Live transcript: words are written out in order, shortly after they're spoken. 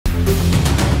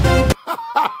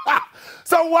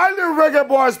So while the Reggae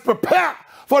Boyz prepare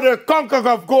for the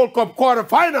CONCACAF Gold Cup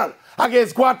quarterfinal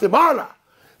against Guatemala,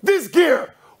 this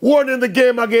gear worn in the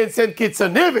game against St. Kitts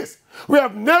and Nevis, we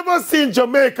have never seen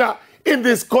Jamaica in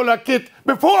this color kit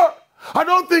before. I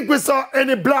don't think we saw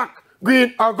any black,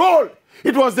 green, or gold.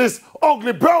 It was this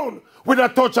ugly brown with a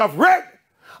touch of red.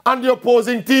 And the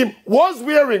opposing team was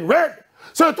wearing red.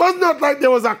 So it was not like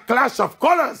there was a clash of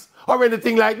colors or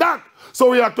anything like that. So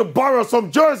we had to borrow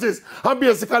some jerseys and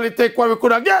basically take what we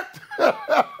could get.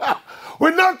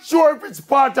 We're not sure if it's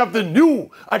part of the new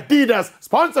Adidas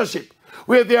sponsorship,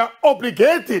 where they are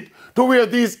obligated to wear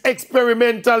these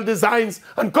experimental designs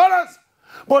and colors.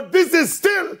 But this is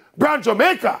still brand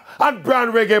Jamaica and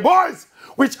brand Reggae Boyz,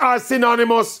 which are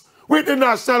synonymous with the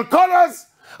national colors,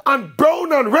 and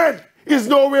brown and red is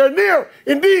nowhere near.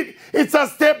 Indeed, it's a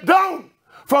step down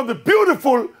from the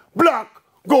beautiful black,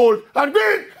 gold, and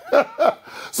green.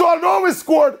 So although we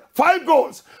scored 5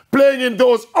 goals playing in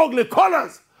those ugly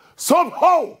colors,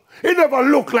 somehow it never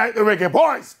looked like the Reggae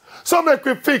Boyz. So make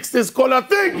we fix this color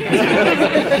thing.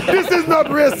 This is not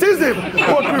racism,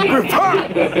 but we prefer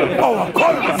our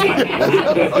colors.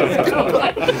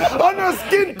 And the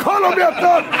skin color we have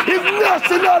done is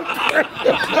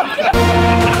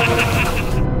national.